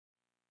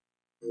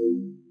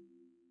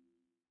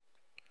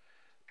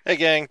Hey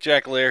gang,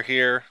 Jakalair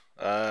here.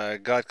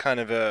 Got kind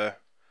of a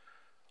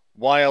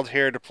wild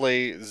hair to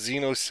play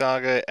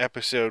Xenosaga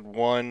Episode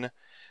 1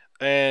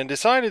 and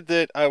decided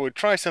that I would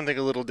try something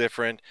a little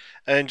different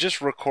and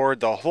just record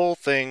the whole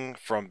thing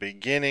from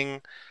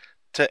beginning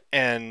to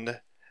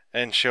end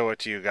and show it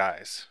to you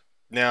guys.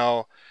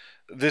 Now,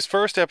 this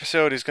first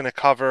episode is going to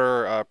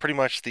cover pretty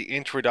much the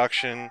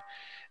introduction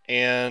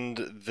and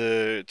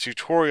the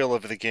tutorial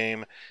of the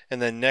game,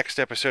 and then next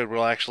episode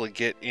we'll actually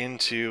get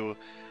into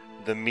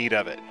the meat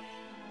of it.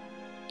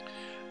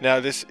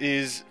 Now, this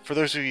is, for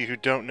those of you who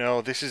don't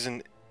know, this is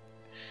an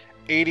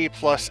 80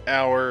 plus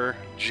hour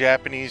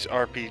Japanese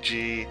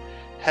RPG,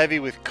 heavy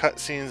with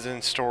cutscenes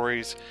and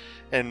stories,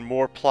 and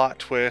more plot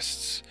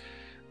twists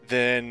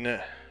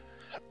than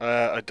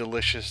a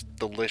delicious,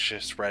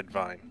 delicious red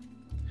vine.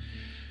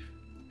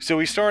 So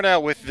we start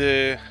out with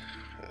the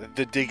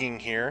digging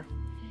here,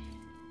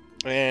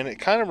 and it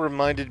kind of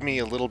reminded me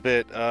a little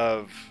bit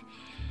of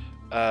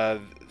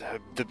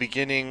the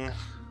beginning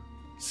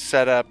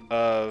setup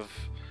of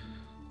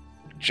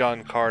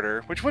John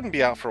Carter, which wouldn't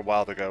be out for a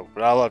while ago,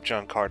 but I love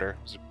John Carter.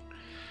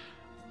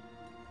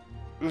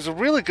 It was a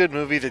really good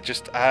movie that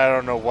just, I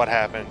don't know what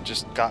happened,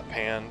 just got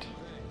panned.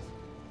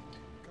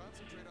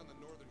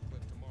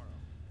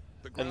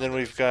 And then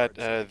we've got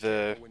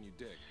the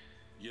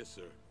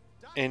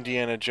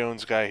Indiana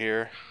Jones guy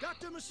here,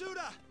 Dr.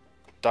 Masuda!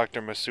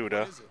 Dr.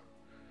 Masuda.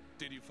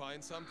 Did you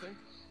find something?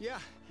 Yeah,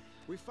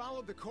 we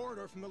followed the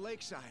corridor from the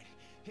lakeside.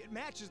 It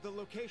matches the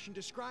location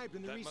described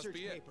in the research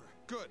paper.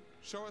 Good.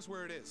 Show us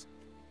where it is.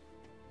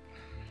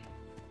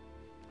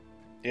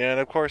 Yeah,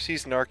 and of course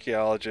he's an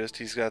archaeologist.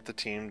 He's got the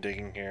team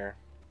digging here.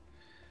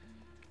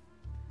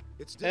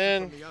 It's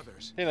different And, from the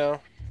others. you know,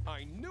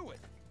 I knew it.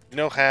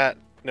 no hat,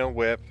 no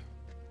whip,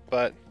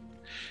 but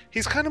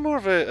he's kind of more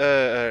of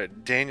a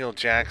Daniel It's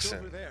over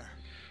Jackson there.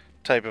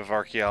 type of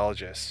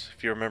archaeologist,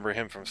 if you remember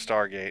him from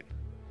Stargate.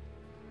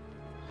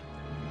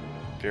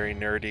 Very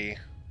nerdy,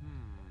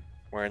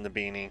 wearing the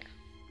beanie.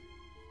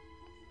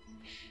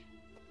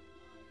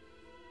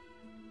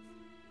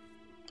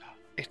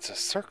 It's a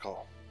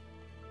circle.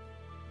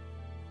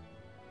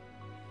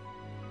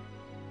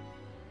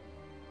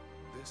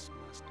 This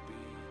must be.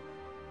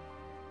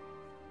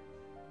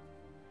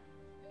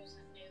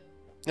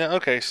 Now,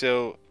 okay,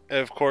 so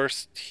of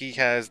course he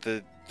has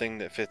the thing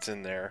that fits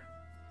in there,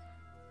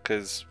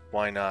 because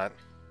why not?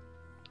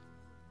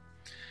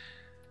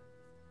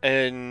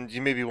 And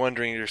you may be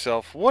wondering to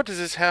yourself, what does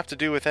this have to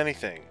do with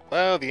anything?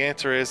 Well, the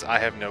answer is I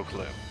have no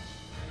clue.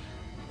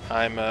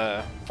 I'm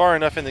far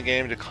enough in the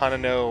game to kind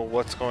of know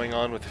what's going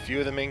on with a few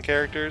of the main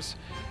characters,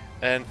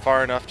 and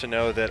far enough to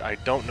know that I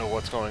don't know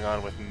what's going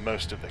on with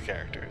most of the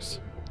characters.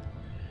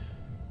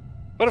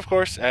 But of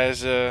course,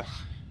 as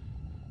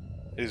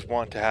is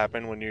wont to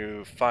happen when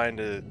you find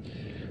a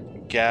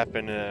gap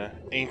in an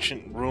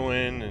ancient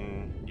ruin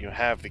and you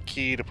have the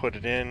key to put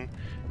it in,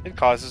 it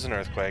causes an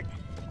earthquake.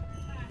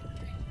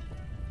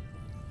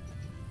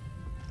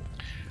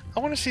 I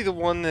want to see the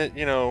one that,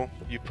 you know,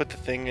 you put the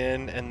thing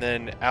in and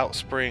then out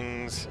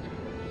springs,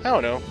 I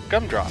don't know,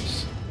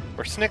 gumdrops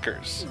or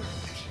Snickers.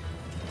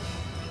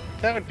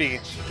 That would be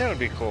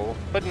cool.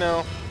 But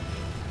no,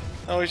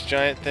 always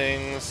giant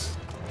things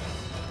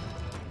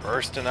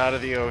bursting out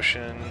of the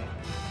ocean.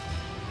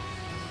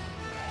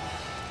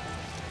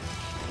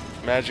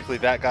 Magically,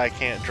 that guy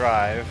can't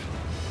drive.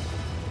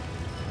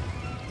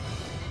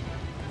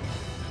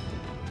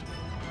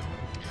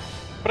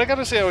 But I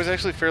gotta say, I was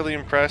actually fairly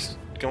impressed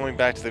going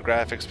back to the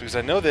graphics, because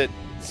I know that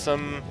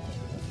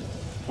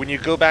when you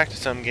go back to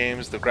some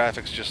games, the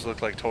graphics just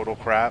look like total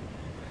crap.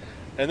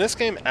 And this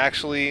game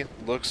actually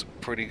looks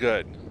pretty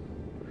good.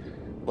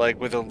 Like,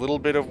 with a little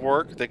bit of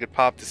work, they could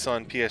pop this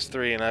on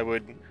PS3, and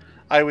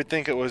I would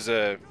think it was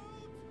a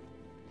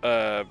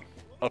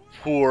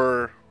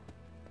poor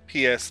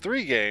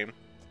PS3 game,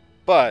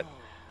 but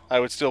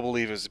I would still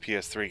believe it was a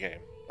PS3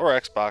 game or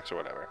Xbox or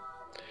whatever.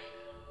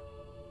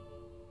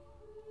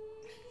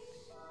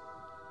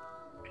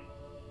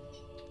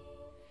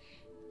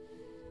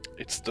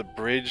 It's the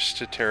bridge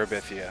to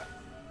Terabithia.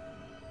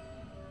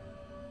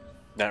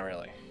 Not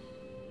really.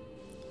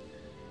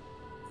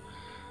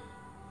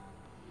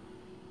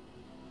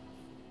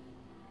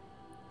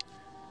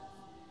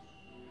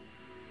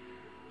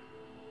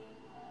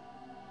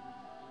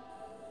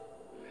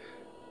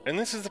 And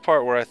this is the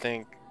part where I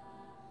think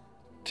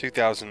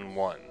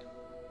 2001.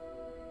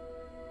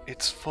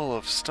 It's full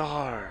of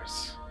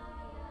stars.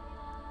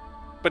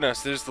 But no,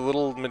 so there's the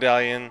little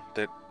medallion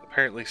that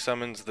apparently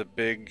summons the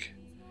big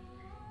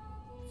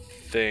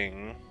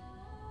thing.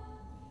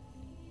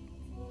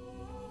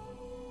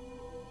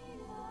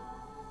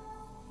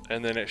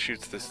 And then it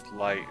shoots this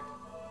light.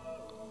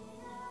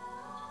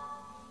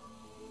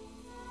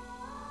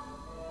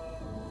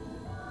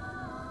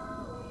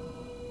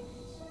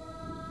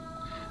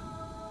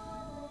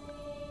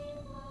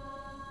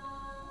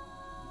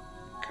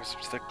 Goes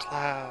up to the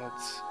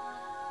clouds.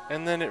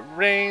 And then it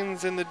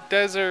rains in the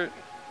desert.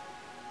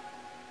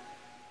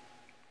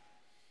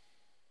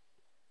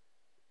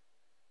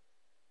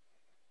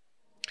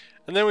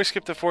 And then we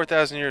skip to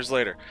 4,000 years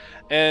later.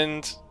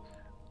 And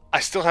I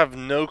still have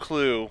no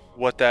clue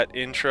what that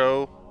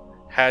intro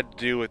had to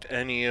do with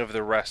any of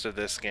the rest of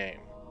this game.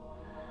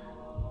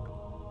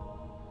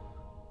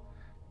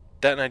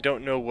 That, and I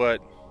don't know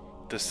what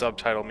the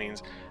subtitle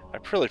means. I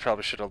probably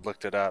should have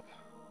looked it up.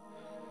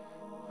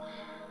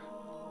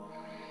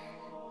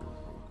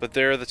 But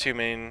there are the two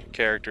main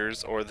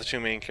characters, or the two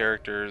main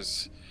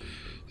characters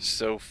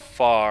so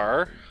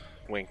far.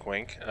 Wink,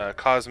 wink.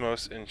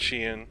 Cosmos and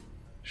Xion.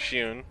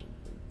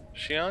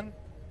 Xion?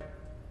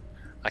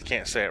 I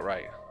can't say it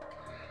right.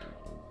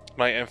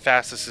 My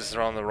emphasis is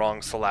on the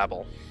wrong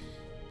syllable.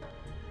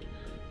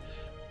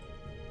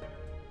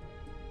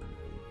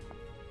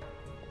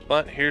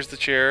 But here's the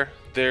chair.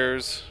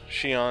 There's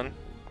Xion,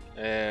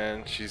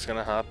 and she's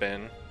gonna hop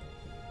in.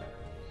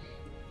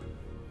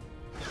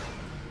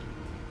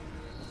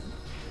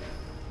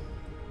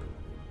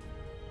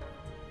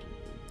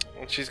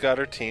 And she's got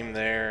her team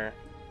there.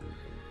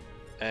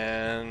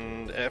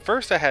 And at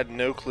first I had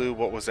no clue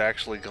what was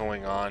actually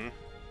going on.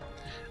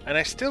 And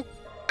I still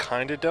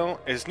kinda don't.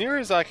 As near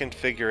as I can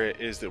figure it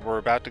is that we're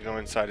about to go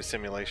inside a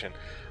simulation.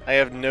 I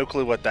have no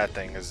clue what that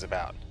thing is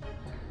about.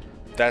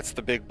 That's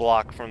the big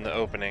block from the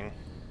opening.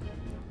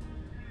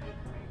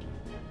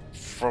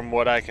 From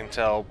what I can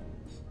tell,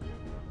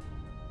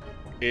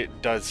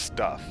 it does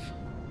stuff.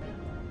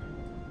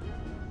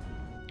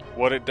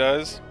 What it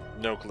does?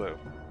 No clue.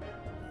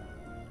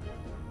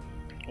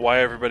 Why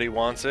everybody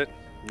wants it?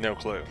 No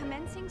clue.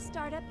 Commencing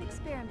startup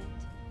experiment.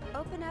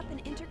 Open up an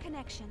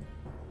interconnection.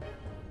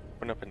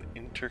 Open up an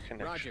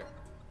interconnection. Roger.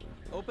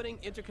 Opening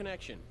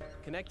interconnection.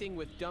 Connecting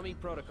with dummy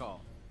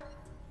protocol.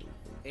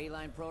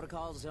 A-line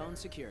protocol zone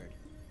secured.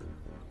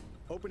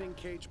 Opening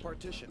cage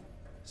partition.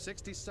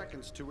 60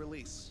 seconds to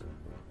release.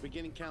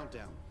 Beginning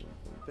countdown.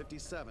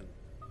 57,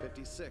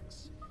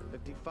 56,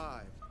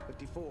 55,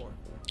 54,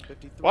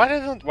 53.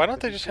 Why don't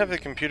they just have the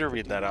computer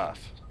read that off?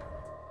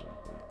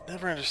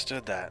 Never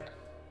understood that.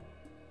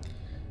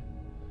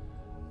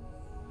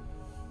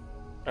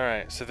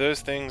 Alright, so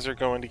those things are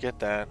going to get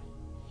that.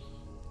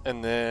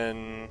 And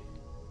then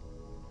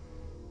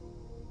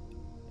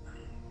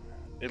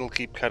it'll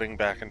keep cutting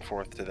back and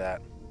forth to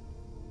that.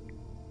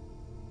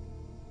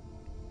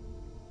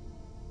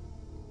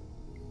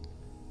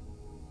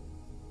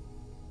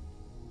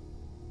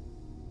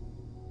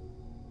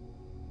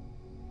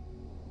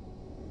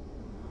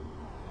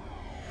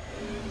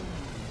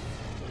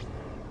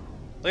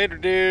 Later,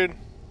 dude.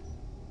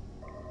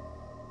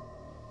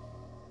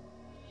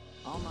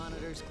 All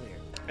monitors clear.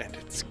 And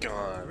it's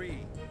gone. 3,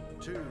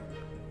 2,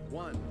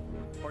 1.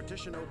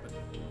 Partition open.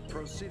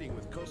 Proceeding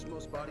with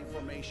Cosmos body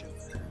formation.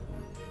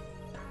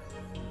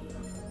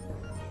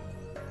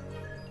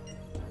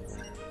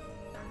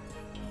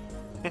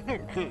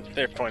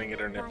 They're pointing at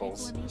her Body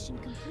nipples. formation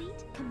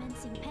complete.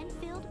 Commencing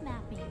Penfield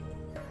mapping.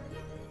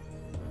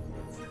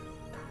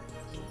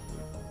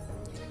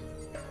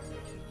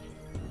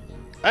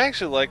 I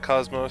actually like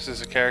Cosmos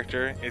as a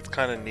character. It's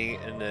kind of neat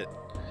in that,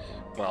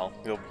 well,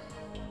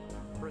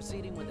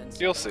 Proceeding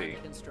with You'll see.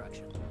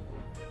 construction.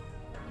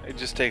 it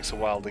just takes a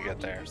while to get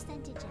there.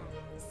 Percentage at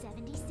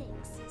 76,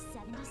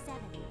 77,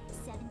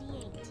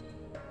 78.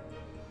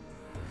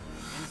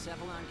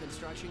 Encephalon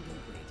construction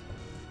complete.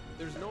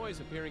 There's noise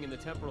appearing in the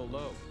temporal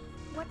lobe.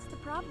 What's the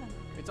problem?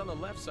 It's on the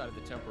left side of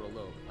the temporal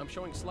lobe. I'm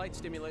showing slight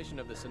stimulation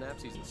of the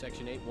synapses in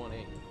section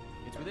 818.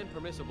 It's within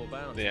permissible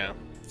bounds. Yeah.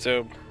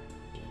 So,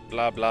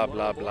 blah blah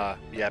blah blah.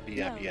 Yappy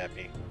yappy No.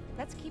 yappy.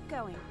 Let's keep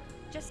going.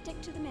 Just stick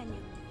to the menu.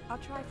 I'll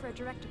try for a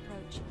direct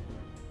approach.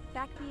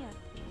 Back me up.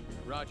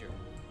 Roger.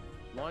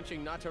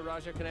 Launching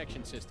Nataraja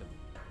connection system.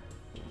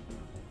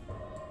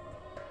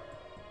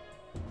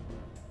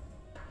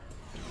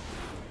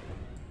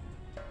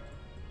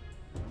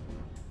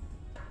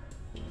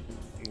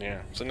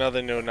 Yeah. So now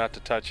they know not to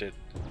touch it.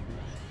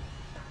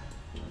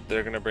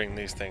 They're gonna bring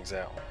these things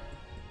out.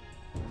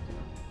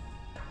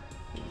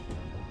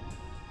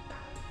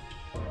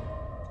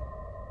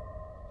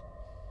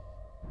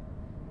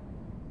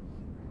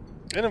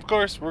 And of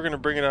course, we're gonna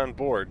bring it on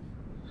board.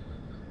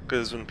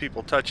 Because when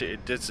people touch it,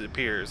 it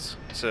disappears.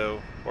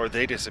 So, or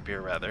they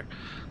disappear rather.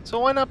 So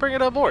why not bring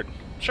it on board?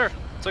 Sure,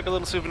 it's like a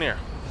little souvenir.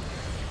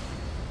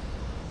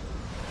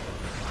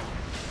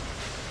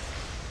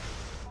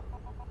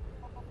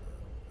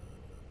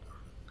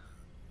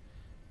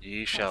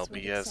 Ye shall Password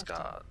be as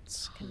accepted.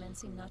 gods.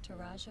 Commencing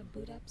Nataraja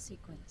boot up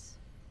sequence.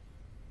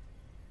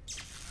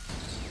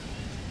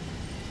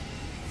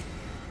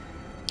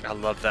 I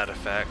love that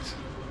effect.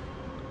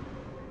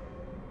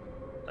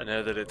 I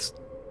know that it's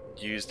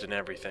used in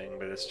everything,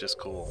 but it's just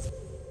cool.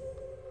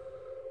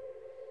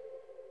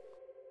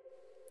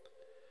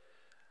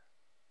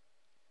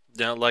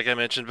 Now, like I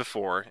mentioned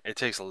before, it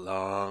takes a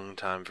long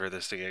time for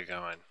this to get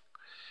going.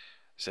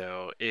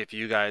 So, if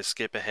you guys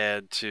skip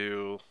ahead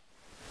to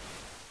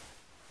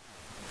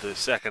the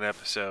second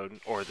episode,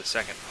 or the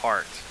second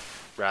part,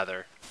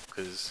 rather,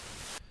 because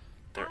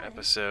their Alan,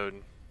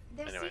 episode...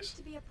 There Anyways. seems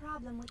to be a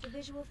problem with the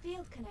visual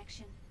field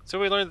connection. So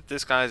we learned that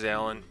this guy's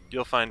Alan.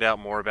 You'll find out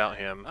more about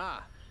him.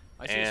 Ah,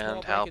 I see a And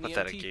small how break in the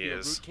pathetic MT he field,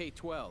 is. Route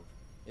K12.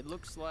 It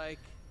looks like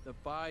the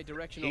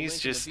bi-directional He's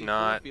link just in the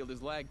not- V4 field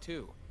is lagged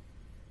too.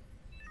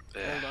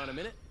 Ugh. Hold on a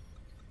minute.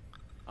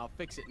 I'll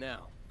fix it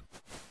now.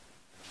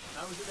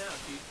 How is it now,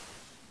 Chief?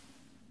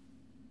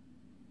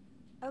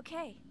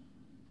 Okay.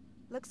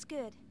 Looks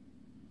good.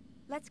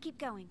 Let's keep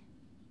going.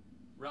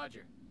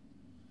 Roger.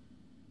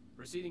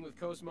 Proceeding with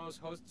Cosmos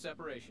host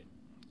separation.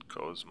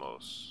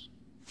 Cosmos.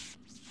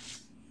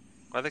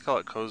 Why do they call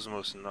it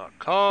Cosmos and not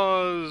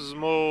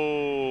Cosmos?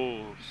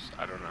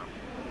 I don't know.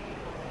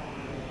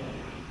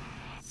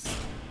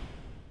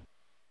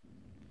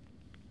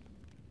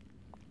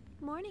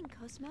 Morning,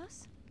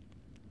 Cosmos.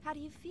 How do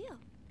you feel?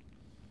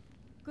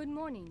 Good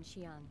morning,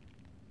 Xian.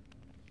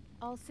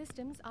 All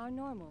systems are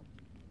normal.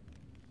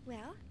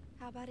 Well,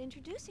 how about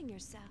introducing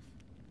yourself?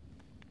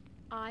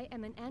 I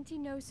am an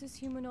anti-Gnosis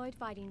humanoid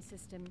fighting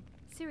system,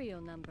 serial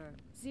number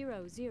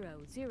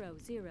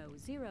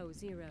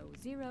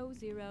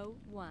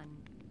 0000000001.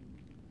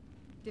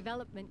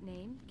 Development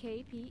name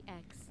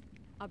KPX,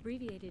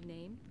 abbreviated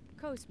name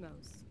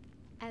Cosmos.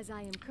 As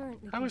I am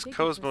currently How is configured for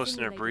Cosmos an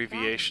simulated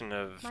abbreviation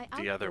battle, of my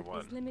the other output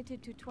one? is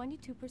limited to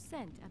 22%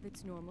 of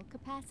its normal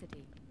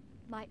capacity.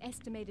 My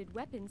estimated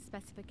weapon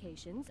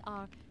specifications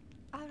are...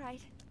 All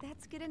right,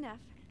 that's good enough.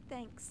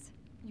 Thanks.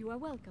 You are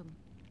welcome.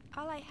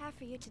 All I have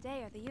for you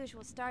today are the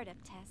usual startup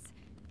tests.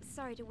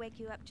 Sorry to wake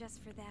you up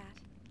just for that.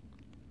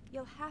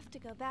 You'll have to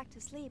go back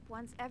to sleep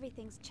once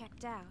everything's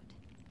checked out.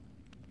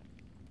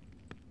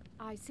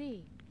 I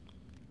see.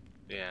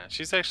 Yeah,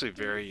 she's actually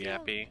Do you very feel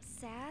yappy.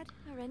 sad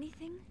or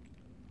anything?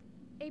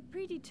 A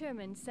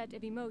predetermined set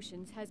of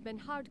emotions has been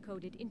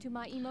hard-coded into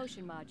my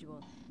emotion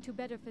module to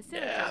better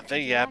facilitate... Yeah,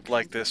 they yapped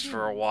like interactions this with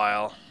for a humans.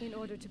 while. In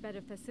order to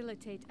better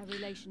facilitate a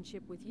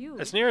relationship with you...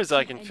 As near as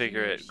I can chief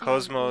figure engineer it, Xian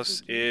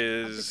Cosmos Kozuki of the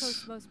is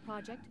Cosmos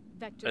Project,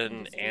 Vector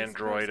an Interface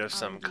android of First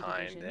some R&D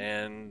kind, division,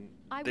 and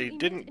I will they emit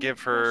didn't an give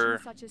expression her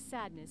such as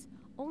sadness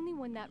only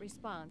when that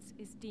response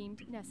is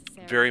deemed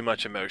necessary. very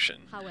much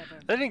emotion. However,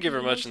 They didn't give the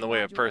her much in the emotion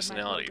way of module my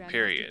personality, program has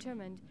period.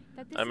 determined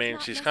that this I is mean,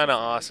 not she's kind of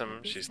necessary awesome,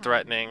 at this she's time.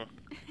 threatening.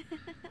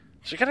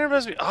 She kind of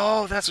reminds me...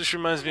 Oh, that's what she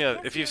reminds me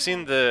of. If you've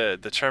seen the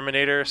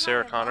Terminator,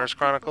 Sarah Connor's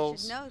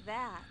Chronicles, Know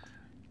that.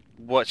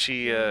 what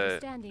Your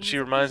understanding she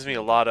is reminds me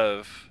a lot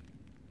of...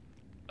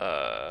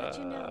 But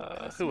you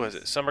know, who was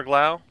Cosmos, it? Summer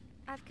Glau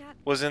I've got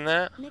was in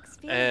that? mixed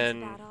feelings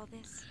And about all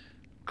this.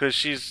 because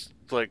she's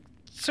like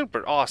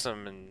super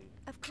awesome and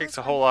Of kicks course,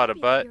 a I'm whole lot of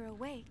happy butt. that you're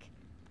awake.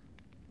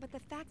 But the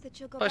fact that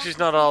you'll go But back she's to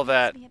not sleep all makes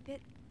that me a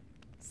bit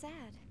sad.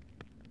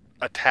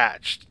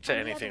 attached to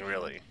On the anything other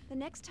really. hand, the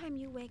next time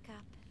you wake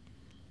up,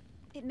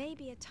 it may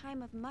be a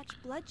time of much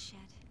bloodshed.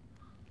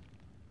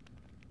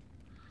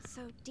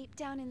 So deep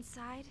down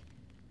inside,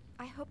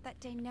 I hope that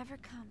day never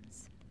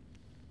comes.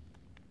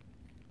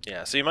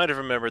 Yeah, so you might have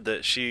remembered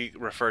that she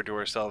referred to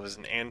herself as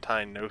an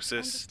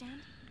anti-Gnosis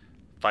Understand?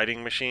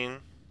 fighting machine.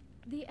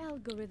 The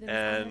algorithms And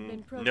I have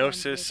been programmed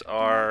Gnosis with do not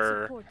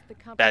are support the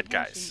bad comprehension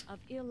guys. of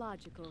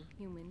illogical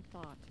human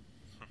thought.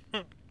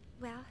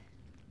 Well,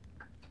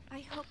 I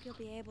hope you'll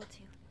be able to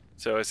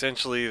So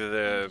essentially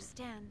the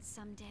understand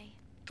someday.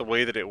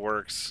 way that it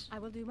works I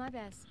will do my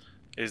best.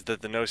 is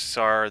that the Gnosis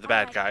are the All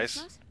bad right, guys.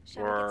 Cosmos,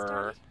 shall we get Or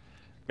started?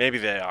 maybe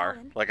they are.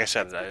 Colin, Like I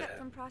said, let's pick up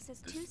from process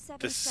this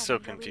 277 is so where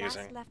we last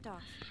confusing. left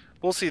off.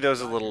 We'll see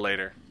those a little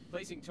later.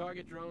 Placing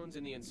target drones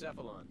in the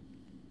encephalon.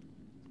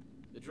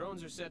 The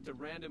drones are set to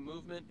random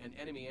movement and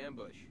enemy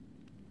ambush.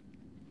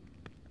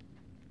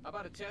 How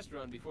about a test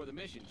run before the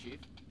mission, Chief?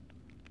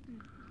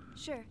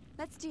 Sure,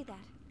 let's do that.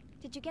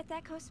 Did you get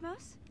that,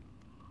 Cosmos?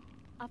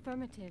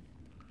 Affirmative.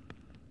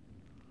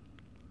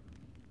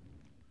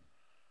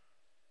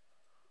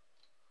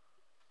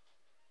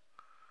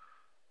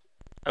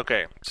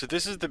 Okay, so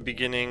this is the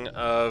beginning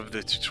of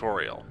the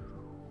tutorial.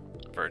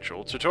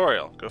 Virtual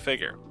tutorial, go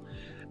figure.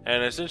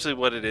 And essentially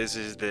what it is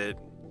that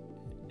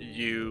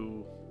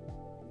you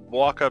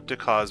walk up to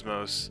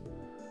Cosmos,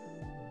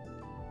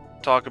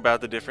 talk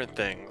about the different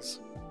things,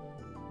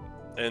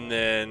 and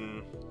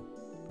then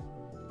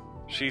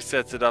she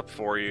sets it up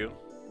for you,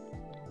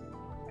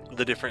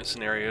 the different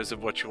scenarios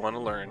of what you want to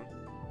learn,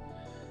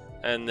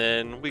 and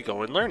then we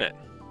go and learn it.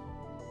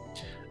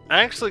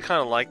 I actually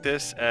kind of like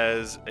this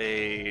as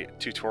a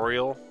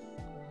tutorial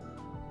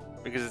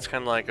because it's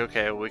kind of like,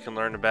 okay, we can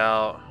learn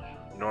about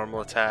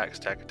normal attacks,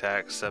 tech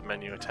attacks,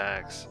 submenu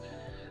attacks,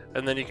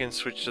 and then you can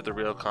switch to the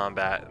real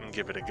combat and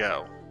give it a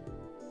go.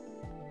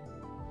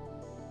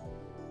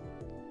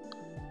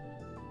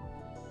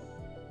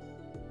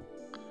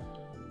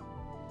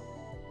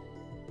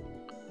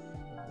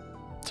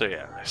 So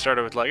yeah, I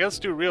started with like, let's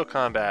do real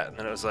combat, and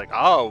then it was like,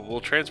 oh,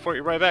 we'll transport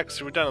you right back,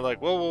 so we're done. I'm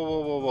like, whoa, whoa, whoa,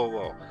 whoa, whoa,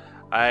 whoa.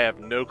 I have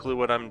no clue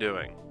what I'm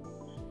doing.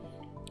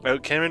 I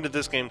came into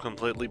this game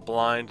completely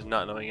blind,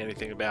 not knowing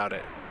anything about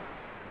it.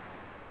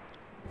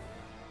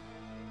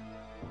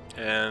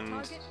 And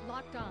Target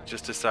locked on.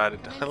 just decided,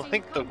 I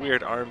like the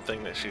weird arm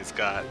thing that she's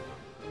got.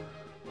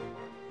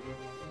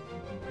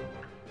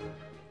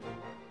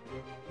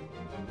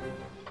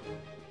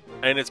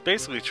 And it's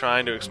basically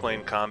trying to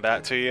explain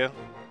combat to you,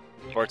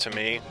 or to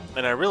me,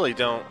 and I really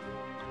don't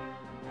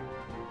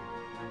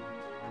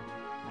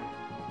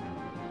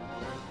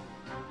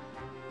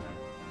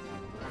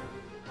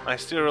I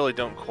still really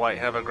don't quite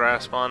have a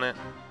grasp on it.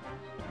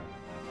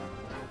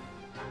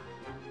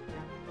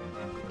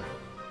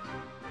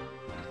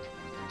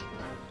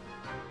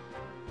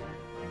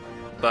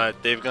 But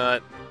they've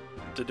got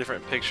the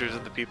different pictures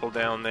of the people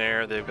down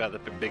there. They've got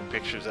the big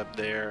pictures up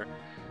there.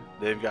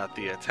 They've got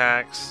the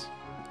attacks.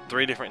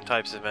 3 different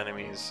types of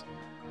enemies.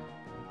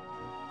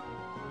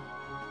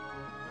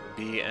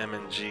 B, M,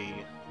 and G.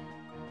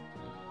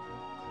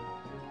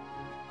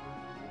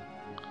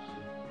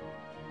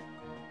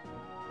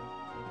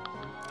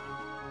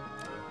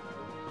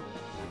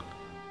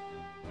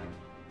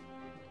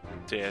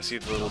 So yeah, see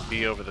the little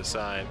B over the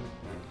side.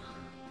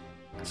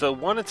 So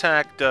one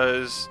attack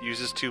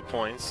uses 2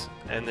 points,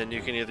 and then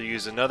you can either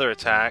use another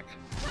attack,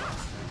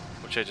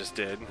 which I just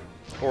did,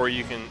 or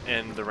you can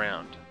end the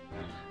round.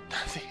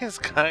 These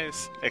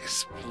guys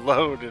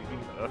explode in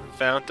a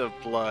fount of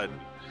blood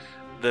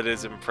that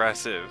is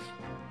impressive.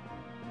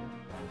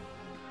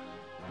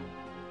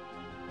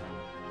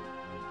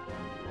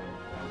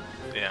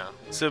 Yeah,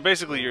 so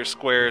basically your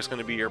square is going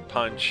to be your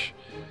punch,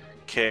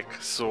 kick,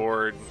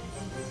 sword,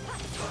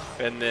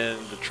 and then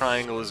the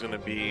triangle is going to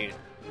be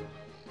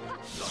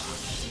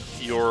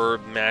your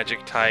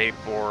magic type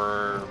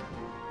or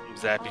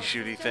zappy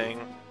shooty thing.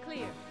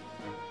 Clear.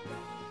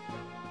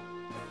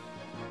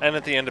 And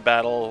at the end of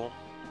battle,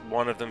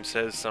 one of them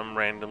says some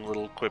random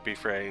little quippy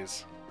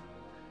phrase.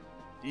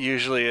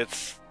 Usually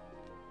it's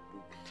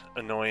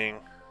annoying.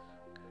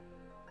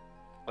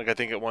 Like I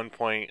think at one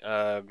point,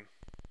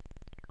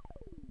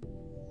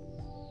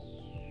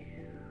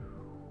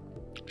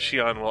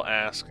 Shion will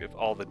ask if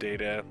all the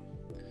data...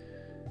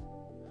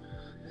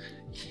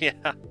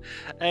 Yeah,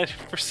 and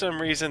for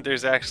some reason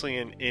there's actually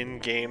an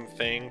in-game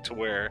thing to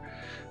where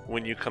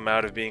when you come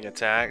out of being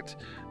attacked,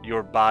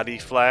 your body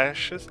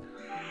flashes.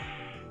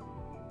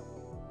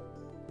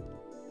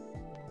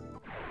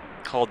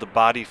 Called the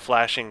body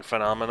flashing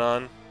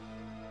phenomenon.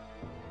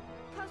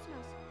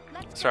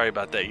 Sorry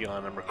about that,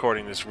 Yon. I'm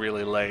recording this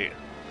really late,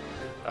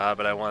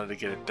 but I wanted to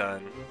get it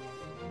done.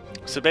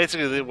 So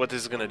basically what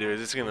this is going to do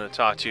is it's going to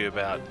talk to you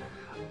about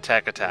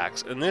tech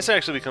attacks. And this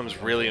actually becomes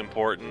really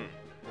important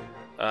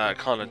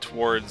kind of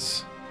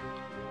towards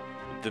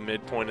the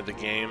midpoint of the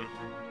game.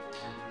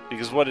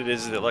 Because what it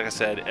is that, like I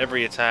said,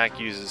 every attack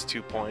uses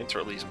 2 points, or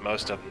at least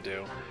most of them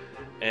do.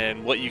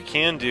 And what you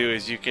can do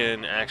is you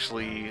can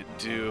actually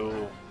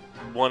do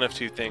one of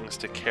 2 things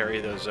to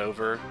carry those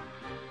over.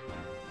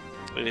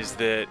 Is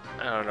that,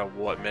 I don't know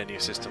what menu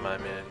system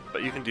I'm in,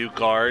 but you can do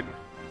guard,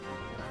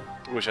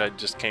 which I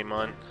just came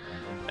on,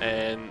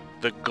 and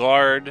the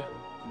guard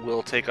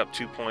will take up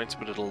 2 points,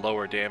 but it'll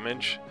lower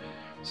damage.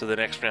 So the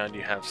next round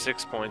you have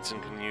 6 points and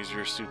can use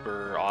your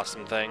super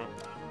awesome thing.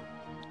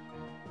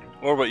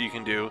 Or what you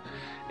can do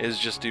is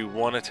just do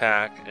 1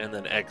 attack and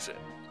then exit.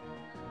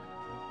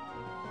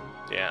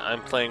 Yeah,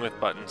 I'm playing with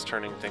buttons,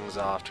 turning things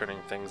off, turning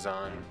things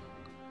on.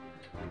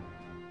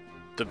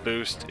 The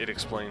boost, it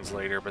explains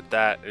later, but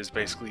that is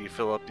basically you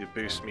fill up the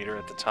boost meter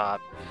at the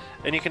top,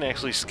 and you can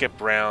actually skip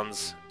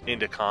rounds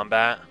into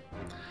combat,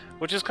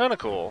 which is kind of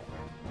cool.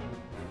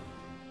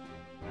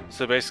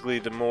 So basically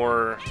the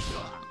more...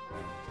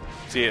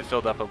 See, it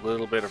filled up a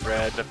little bit of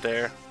red up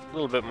there, a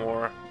little bit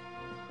more.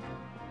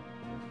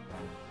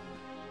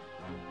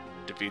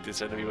 Defeat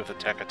this enemy with a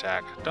tech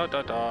attack. Da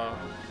da da.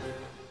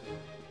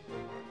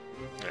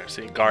 There,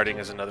 see, guarding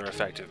is another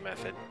effective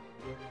method.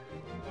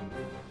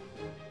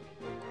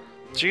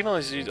 So you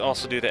can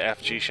also do the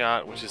FG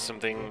shot, which is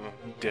something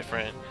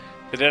different,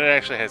 but then it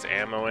actually has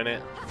ammo in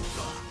it.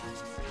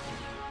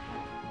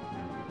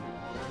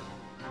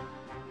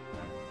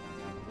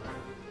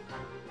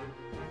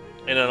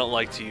 And I don't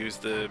like to use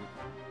the...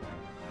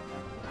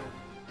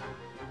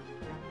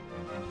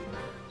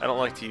 I don't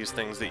like to use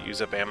things that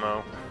use up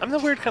ammo. I'm the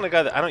weird kind of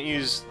guy that I don't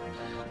use...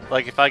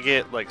 Like, if I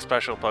get, like,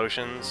 special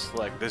potions,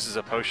 like, this is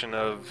a potion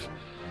of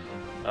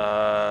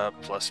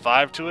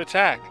 +5 to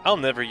attack, I'll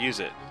never use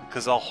it.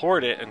 Because I'll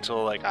hoard it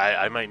until, like,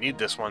 I might need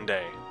this one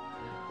day.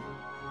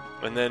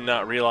 And then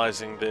not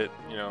realizing that,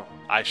 you know,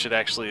 I should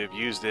actually have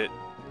used it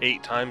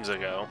 8 times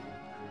ago.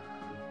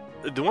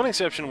 The one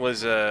exception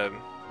was, there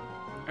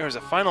was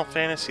a Final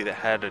Fantasy that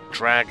had a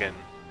dragon.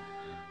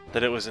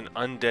 That it was an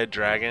undead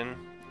dragon.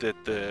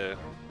 That the...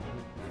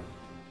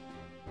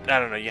 I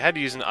don't know, you had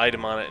to use an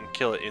item on it and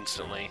kill it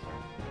instantly.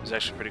 It was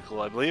actually pretty cool.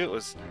 I believe it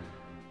was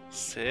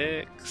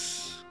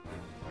 6...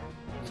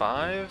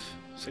 5?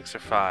 6 or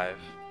 5.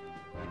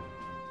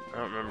 I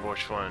don't remember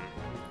which one.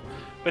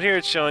 But here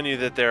it's showing you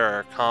that there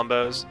are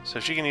combos.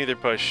 So she can either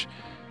push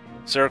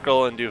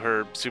circle and do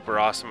her super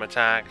awesome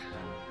attack,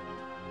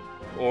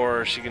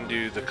 or she can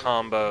do the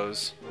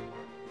combos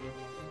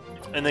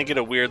and then get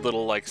a weird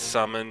little like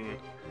summon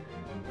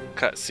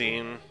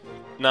cutscene.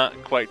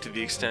 Not quite to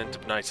the extent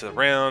of Knights of the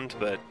Round,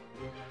 but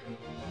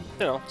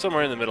you know,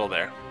 somewhere in the middle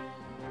there.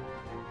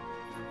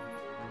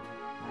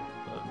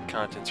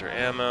 Contents are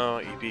ammo,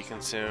 EP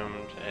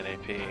consumed, and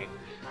AP.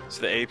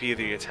 So the AP are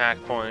the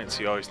attack points,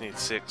 you always need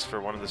 6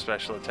 for one of the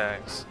special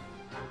attacks.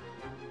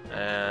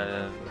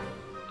 And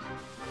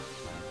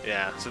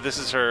yeah, so this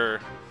is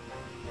her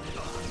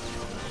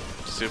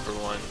super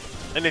one.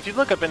 And if you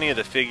look up any of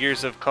the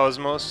figures of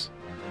Cosmos,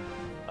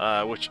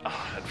 which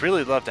I'd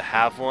really love to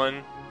have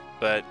one,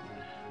 but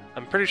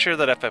I'm pretty sure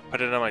that if I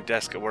put it on my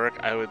desk at work,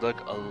 I would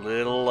look a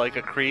little like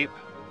a creep.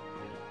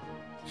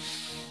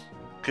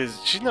 Because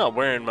she's not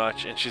wearing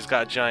much, and she's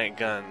got giant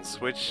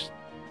guns, which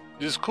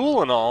is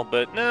cool and all,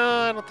 but no,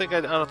 I don't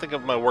think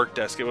of my work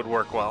desk it would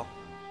work well.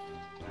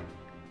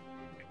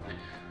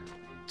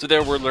 So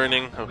there we're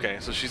learning. Okay,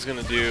 so she's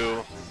gonna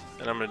do,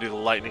 and I'm gonna do the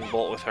lightning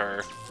bolt with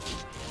her.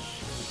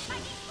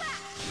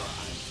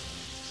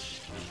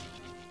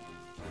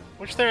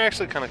 Which they're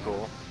actually kind of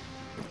cool.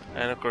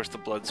 And of course the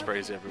blood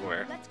sprays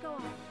everywhere. Let's go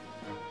on.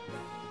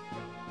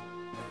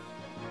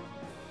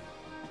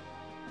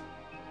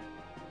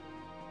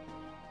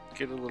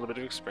 Get a little bit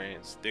of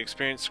experience. The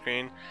experience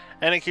screen,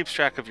 and it keeps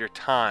track of your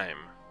time,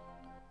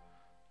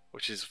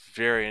 which is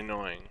very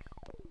annoying.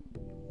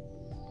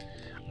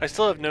 I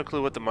still have no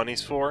clue what the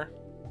money's for.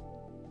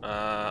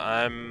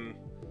 I'm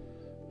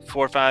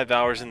 4 or 5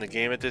 hours in the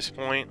game at this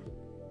point.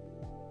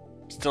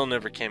 Still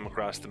never came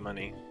across the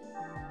money.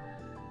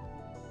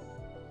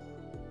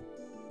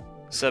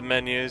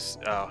 Submenus.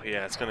 Oh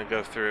yeah, it's gonna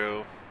go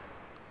through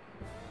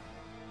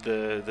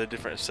the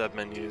different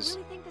submenus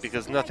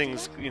because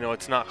nothing's, you know,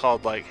 it's not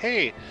called like,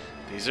 hey,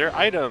 these are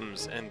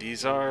items and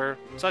these are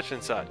such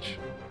and such.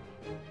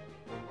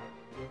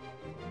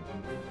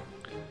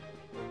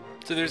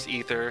 So there's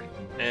Ether,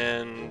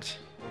 and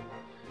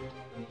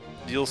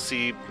you'll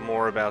see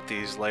more about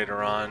these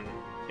later on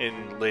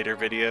in later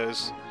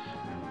videos,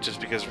 just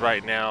because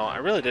right now I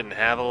really didn't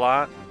have a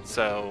lot,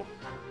 so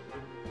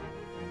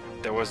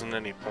there wasn't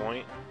any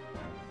point.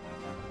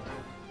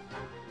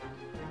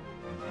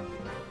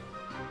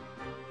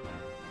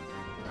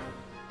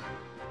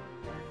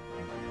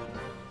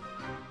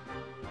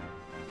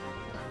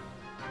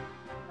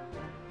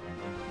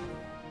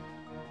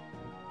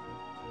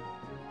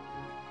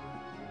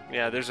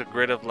 Yeah, there's a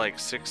grid of like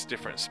 6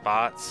 different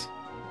spots.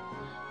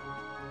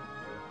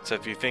 So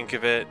if you think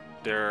of it,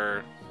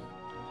 there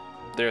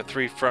are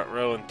 3 front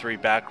row and 3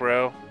 back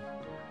row.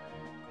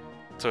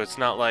 So it's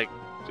not like,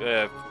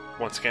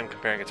 once again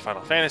comparing it to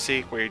Final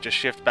Fantasy, where you just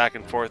shift back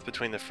and forth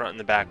between the front and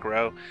the back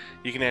row.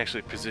 You can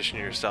actually position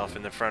yourself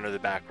in the front or the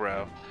back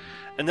row.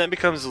 And that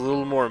becomes a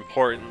little more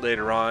important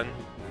later on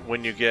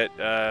when you get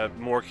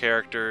more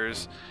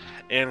characters,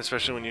 and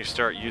especially when you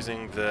start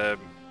using the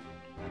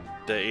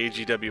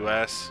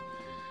AGWS,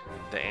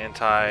 the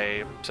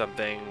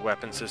anti-something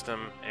weapon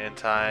system,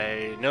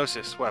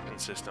 anti-gnosis weapon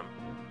system.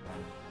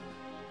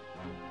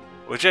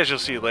 Which, as you'll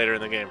see later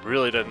in the game,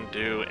 really doesn't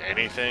do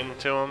anything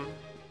to them.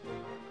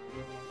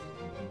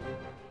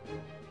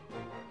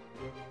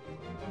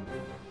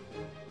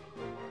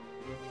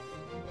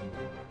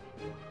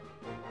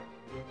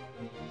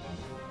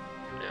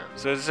 Yeah,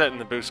 so it's setting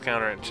the boost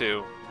counter at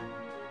 2.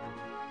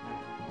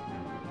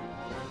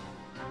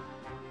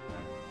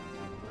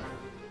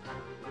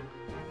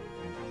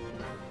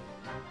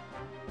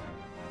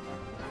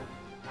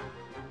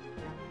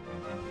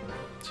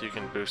 So you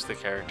can boost the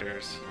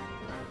characters.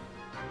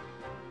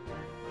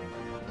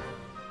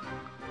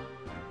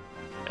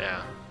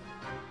 Yeah.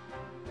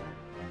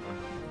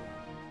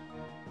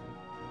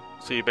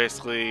 So you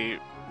basically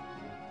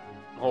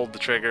hold the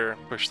trigger,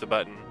 push the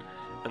button,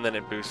 and then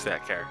it boosts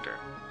that character.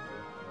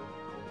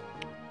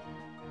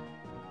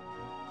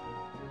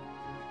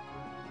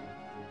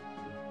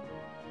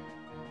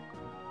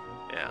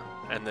 Yeah,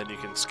 and then you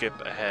can skip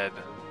ahead.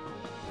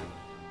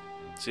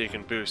 So you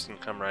can boost and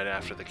come right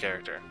after the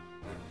character.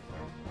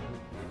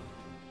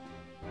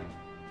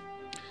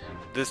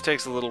 This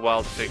takes a little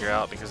while to figure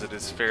out because it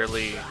is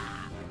fairly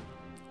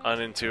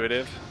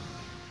unintuitive.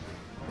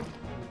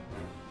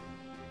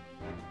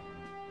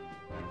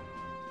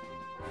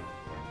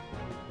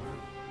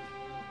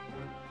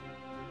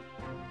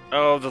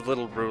 Oh, the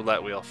little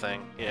roulette wheel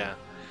thing. Yeah.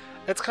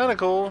 It's kind of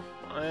cool.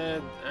 I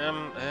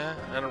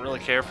don't really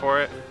care for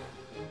it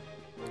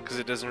because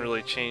it doesn't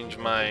really change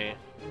my...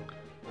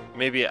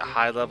 Maybe at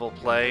high level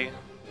play,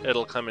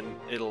 it'll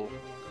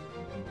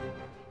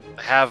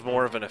have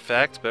more of an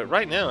effect, but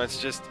right now it's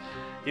just,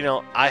 you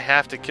know, I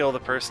have to kill the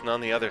person on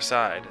the other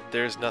side.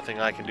 There's nothing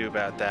I can do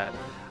about that.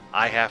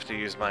 I have to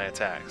use my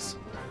attacks.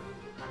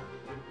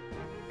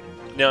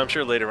 Now I'm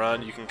sure later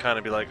on you can kind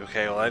of be like,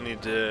 okay, well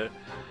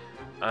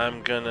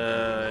I'm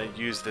gonna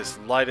use this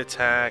light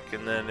attack,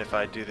 and then if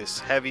I do this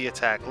heavy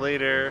attack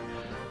later,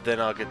 then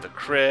I'll get the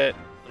crit,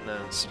 and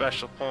then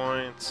special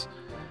points.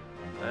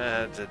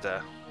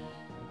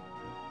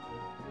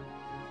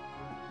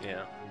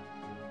 Yeah.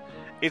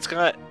 It's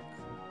got...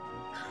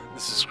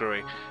 This is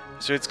screwy.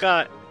 So it's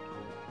got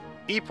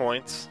E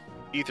points,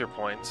 ether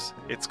points.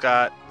 It's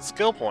got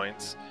skill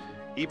points.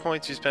 E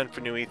points you spend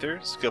for new ether.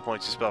 Skill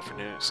points you spend for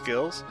new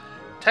skills.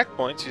 Tech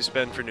points you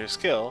spend for new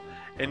skill.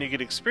 And you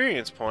get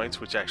experience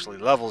points, which actually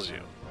levels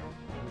you.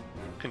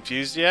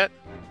 Confused yet?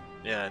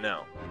 Yeah, I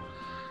know.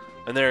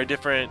 And there are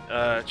different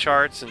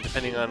charts, and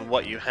depending on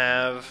what you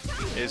have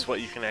is what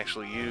you can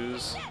actually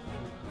use.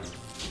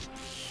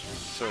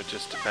 So it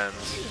just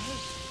depends.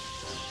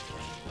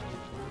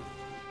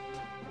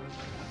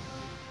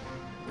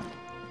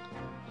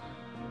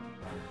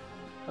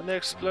 And they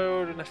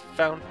explode in a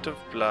fount of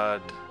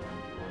blood.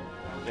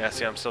 Yeah,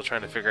 see, I'm still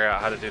trying to figure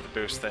out how to do the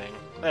boost thing.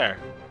 There.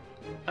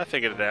 I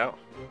figured it out.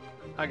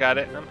 I got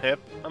it. I'm hip.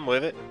 I'm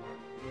with it.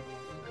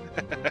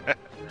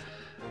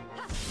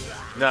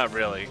 Not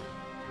really.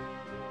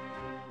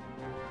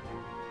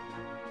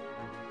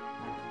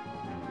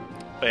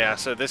 But yeah,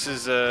 so this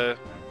is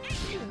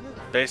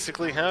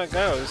basically how it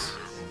goes.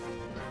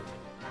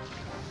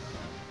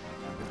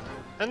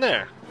 And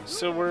there.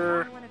 So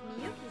we're... One of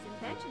Miyuki's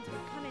inventions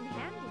would come in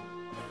handy.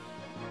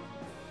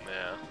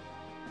 Yeah.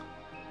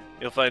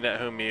 You'll find out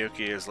who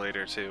Miyuki is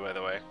later too, by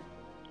the way.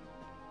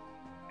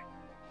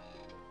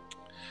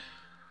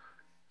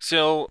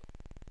 So...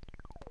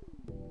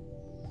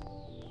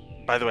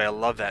 By the way, I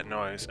love that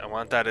noise. I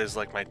want that as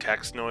like my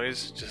text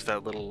noise. Just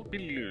that little...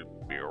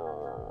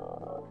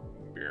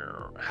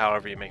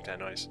 However you make that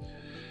noise.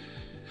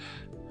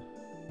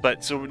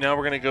 But, so now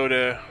we're going to go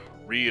to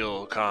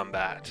real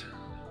combat.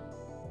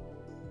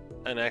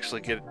 And actually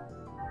get...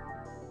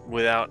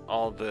 Without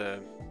all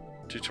the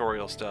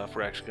tutorial stuff,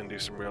 we're actually going to do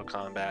some real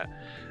combat.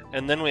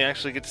 And then we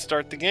actually get to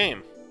start the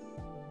game.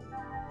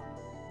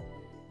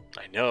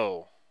 I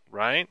know,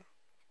 right?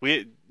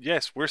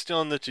 Yes, we're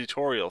still in the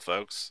tutorial,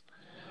 folks.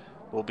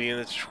 We'll be in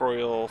the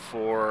tutorial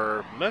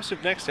for most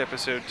of next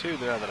episode too,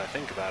 now that I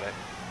think about it.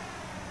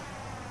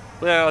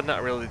 Well,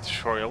 not really the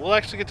tutorial. We'll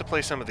actually get to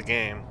play some of the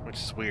game, which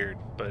is weird,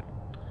 but...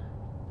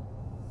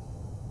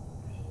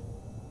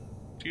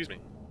 Excuse me.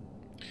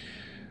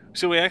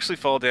 So we actually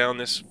fall down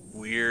this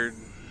weird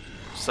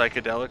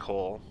psychedelic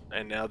hole,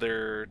 and now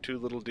there are two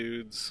little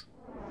dudes,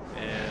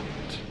 and...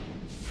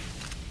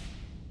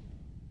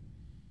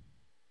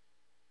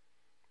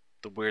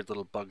 the weird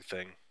little bug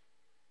thing.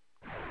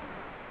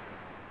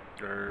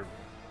 Or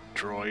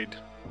droid.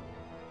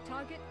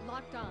 Target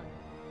locked on.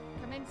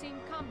 Commencing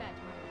combat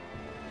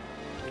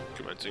mode.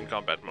 Commencing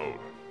combat mode.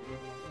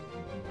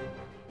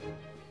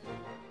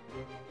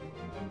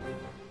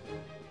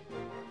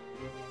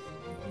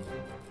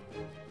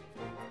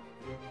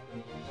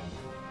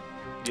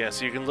 Yeah,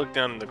 so you can look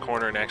down in the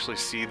corner and actually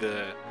see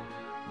the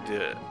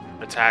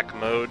attack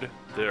mode,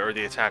 or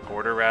the attack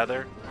order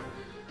rather,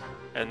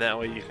 and that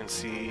way you can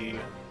see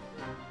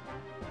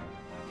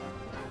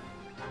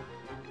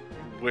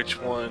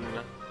which one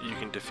you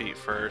can defeat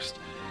first,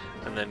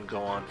 and then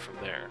go on from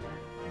there.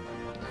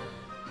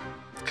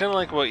 It's kind of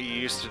like what you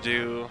used to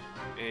do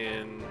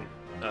in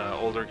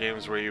older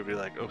games where you'd be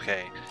like,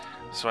 okay,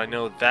 so I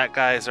know that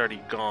guy is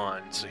already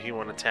gone, so he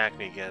won't attack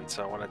me again,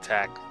 so I want to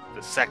attack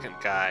the second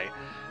guy,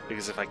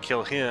 because if I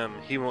kill him,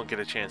 he won't get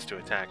a chance to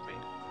attack me.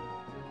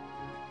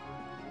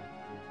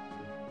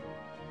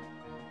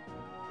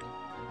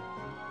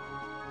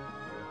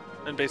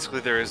 And basically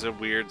there is a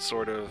weird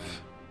sort of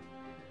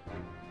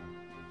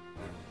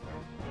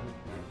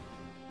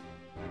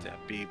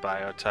B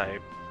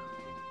biotype,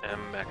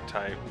 M mech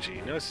type,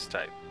 G gnosis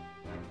type.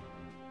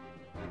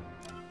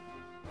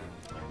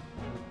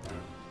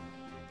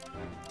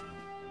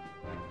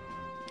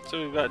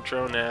 So we've got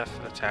drone F,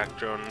 attack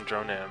drone, and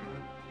drone M.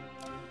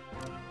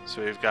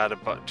 So we've got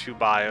two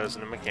bios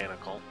and a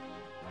mechanical.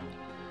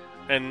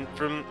 And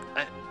from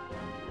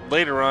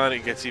later on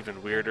it gets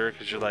even weirder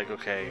because you're like,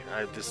 okay,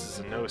 this is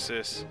a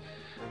gnosis.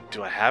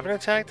 Do I have an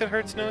attack that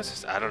hurts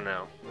gnosis? I don't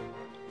know.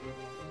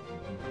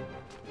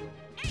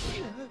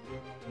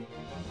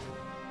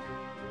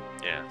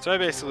 Yeah, so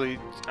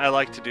I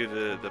like to do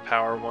the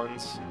power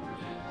ones.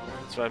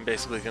 So I'm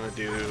basically going to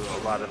do a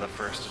lot of the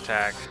first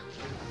attack.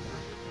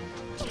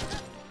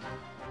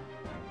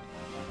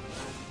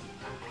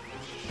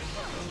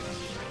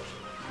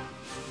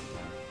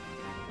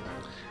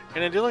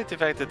 And I do like the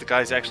fact that the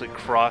guys actually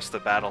cross the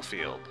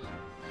battlefield.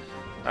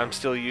 I'm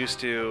still used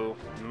to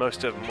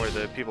most of them where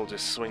the people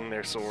just swing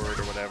their sword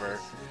or whatever,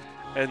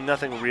 and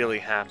nothing really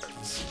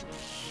happens.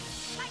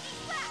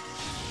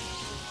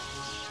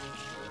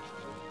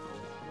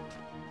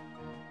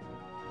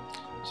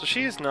 So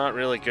she is not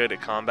really good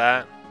at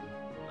combat.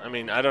 I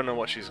mean, I don't know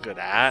what she's good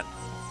at.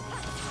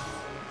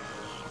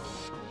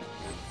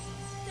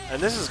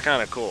 And this is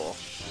kind of cool.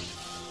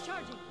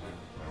 Charging.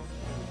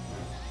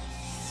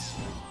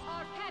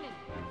 Our cannon.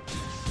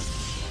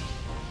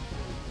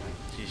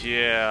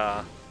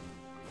 Yeah.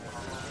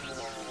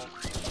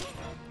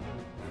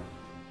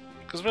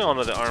 Because we all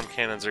know that arm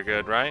cannons are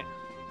good, right?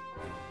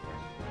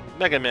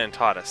 Mega Man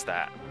taught us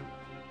that.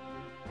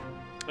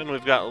 And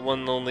we've got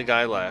one lonely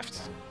guy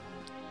left.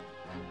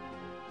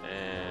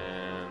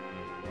 And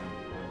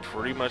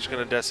pretty much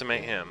gonna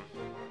decimate him.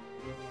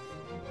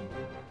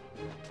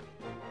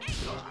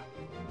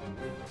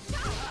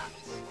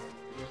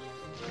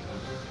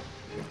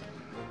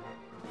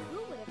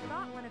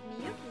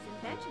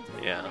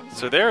 Yeah,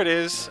 so there it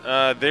is.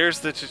 There's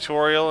the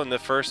tutorial and the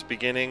first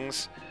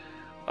beginnings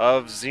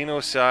of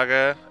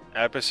Xenosaga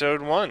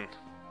Episode 1.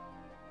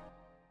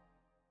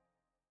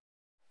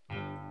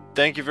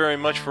 Thank you very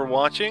much for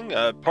watching.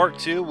 Part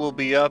 2 will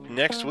be up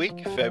next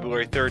week,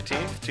 February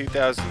 13th,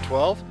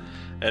 2012.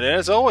 And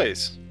as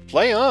always,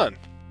 play on!